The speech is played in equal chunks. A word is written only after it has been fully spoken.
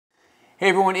Hey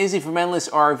everyone, Izzy from Endless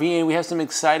RV, and we have some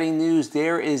exciting news.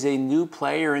 There is a new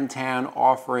player in town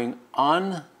offering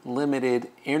unlimited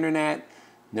internet,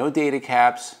 no data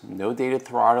caps, no data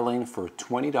throttling for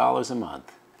 $20 a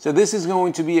month. So this is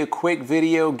going to be a quick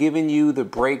video giving you the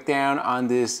breakdown on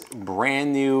this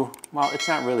brand new, well, it's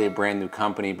not really a brand new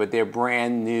company, but they're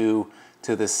brand new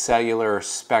to the cellular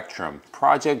spectrum.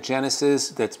 Project Genesis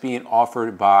that's being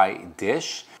offered by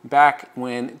Dish. Back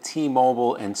when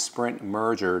T-Mobile and Sprint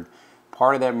merged,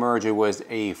 part of that merger was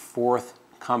a fourth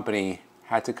company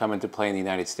had to come into play in the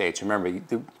United States. Remember,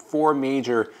 the four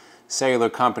major cellular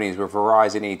companies were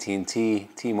Verizon, AT&T,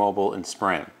 T-Mobile, and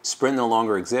Sprint. Sprint no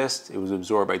longer exists. It was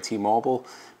absorbed by T-Mobile.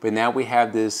 But now we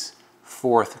have this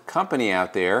fourth company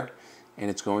out there,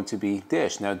 and it's going to be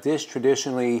Dish. Now, Dish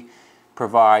traditionally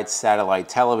provides satellite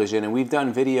television, and we've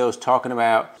done videos talking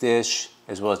about Dish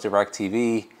as well as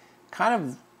DirecTV, kind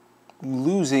of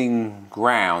losing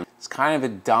ground. It's kind of a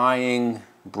dying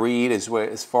breed as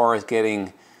far as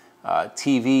getting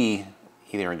TV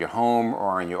either in your home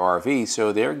or in your RV.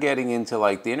 So they're getting into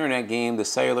like the internet game, the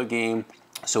cellular game.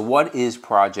 So what is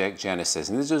Project Genesis?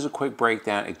 And this is a quick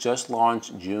breakdown. It just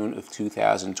launched June of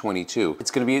 2022.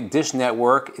 It's going to be a Dish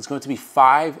network. It's going to be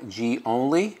 5G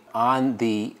only on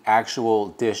the actual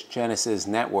Dish Genesis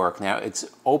network. Now it's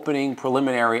opening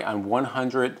preliminary on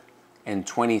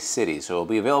 120 cities. So it'll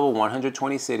be available in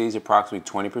 120 cities, approximately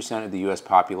 20% of the US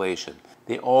population.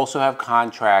 They also have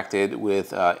contracted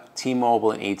with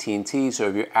T-Mobile and AT&T. So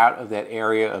if you're out of that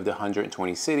area of the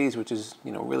 120 cities, which is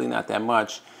really not that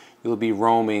much, you'll be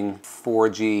roaming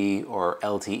 4G or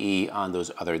LTE on those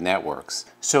other networks.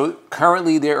 So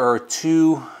currently there are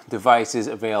two devices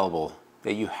available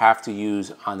that you have to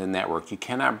use on the network. You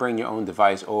cannot bring your own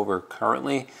device over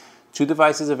currently. Two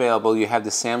devices available. You have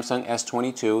the Samsung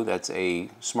S22, that's a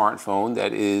smartphone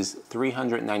that is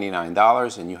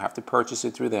 $399, and you have to purchase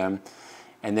it through them.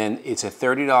 And then it's a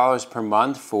 $30 per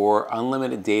month for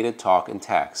unlimited data, talk, and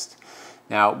text.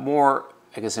 Now,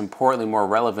 importantly, more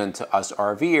relevant to us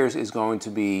RVers is going to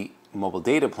be mobile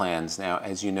data plans. Now,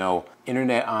 as you know,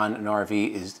 internet on an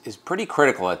RV is pretty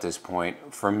critical at this point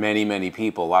for many, many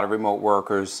people. A lot of remote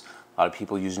workers, a lot of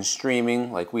people using streaming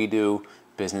like we do,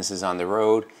 businesses on the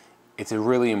road. It's a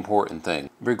really important thing.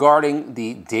 Regarding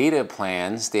the data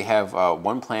plans, they have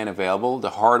one plan available. The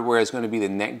hardware is going to be the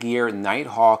Netgear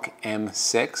Nighthawk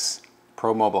M6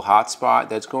 Pro Mobile Hotspot.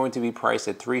 That's going to be priced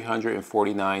at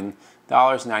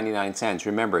 $349.99.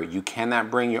 Remember, you cannot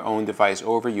bring your own device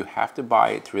over. You have to buy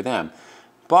it through them.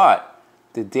 But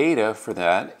the data for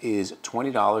that is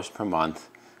 $20 per month.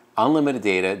 Unlimited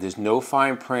data. There's no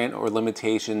fine print or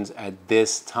limitations at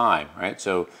this time, right?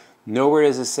 So nowhere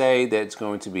does it say that it's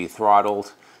going to be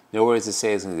throttled. Nowhere does it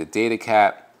say it's going to be a data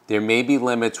cap. There may be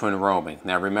limits when roaming.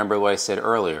 Now remember what I said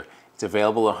earlier. It's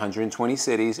available in 120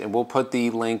 cities, and we'll put the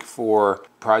link for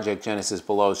Project Genesis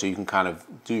below so you can kind of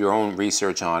do your own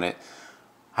research on it.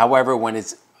 However, when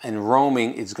it's in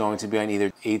roaming, it's going to be on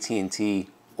either AT&T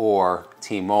or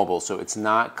T-Mobile. So it's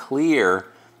not clear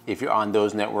if you're on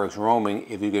those networks roaming,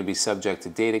 if you're going to be subject to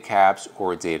data caps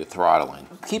or data throttling.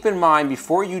 Keep in mind,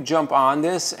 before you jump on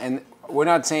this, and we're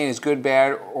not saying it's good,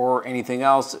 bad, or anything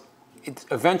else, it's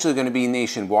eventually going to be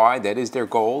nationwide. That is their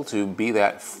goal, to be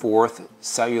that fourth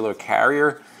cellular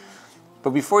carrier.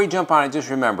 But before you jump on it, just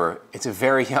remember, it's a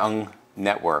very young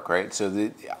network, right? So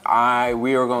we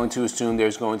are going to assume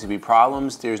there's going to be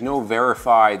problems. There's no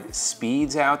verified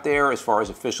speeds out there as far as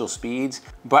official speeds,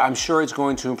 but I'm sure it's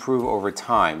going to improve over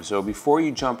time. So before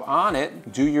you jump on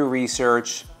it, do your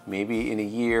research. Maybe in a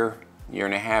year, year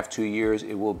and a half, 2 years,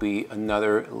 it will be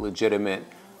another legitimate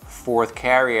fourth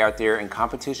carrier out there, and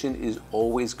competition is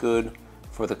always good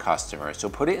for the customer. So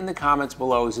put it in the comments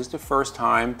below. Is this the first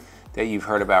time that you've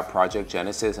heard about Project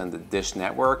Genesis and the Dish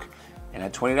network? And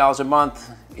at $20 a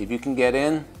month, if you can get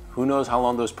in, who knows how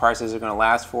long those prices are going to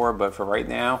last for, but for right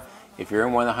now, if you're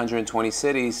in one of the 120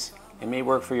 cities, it may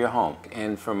work for your home.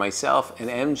 And for myself and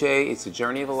MJ, it's a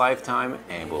journey of a lifetime,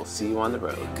 and we'll see you on the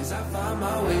road. 'Cause I found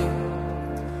my way.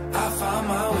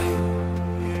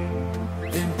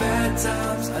 In bad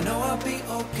times, I know I'll be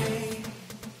okay.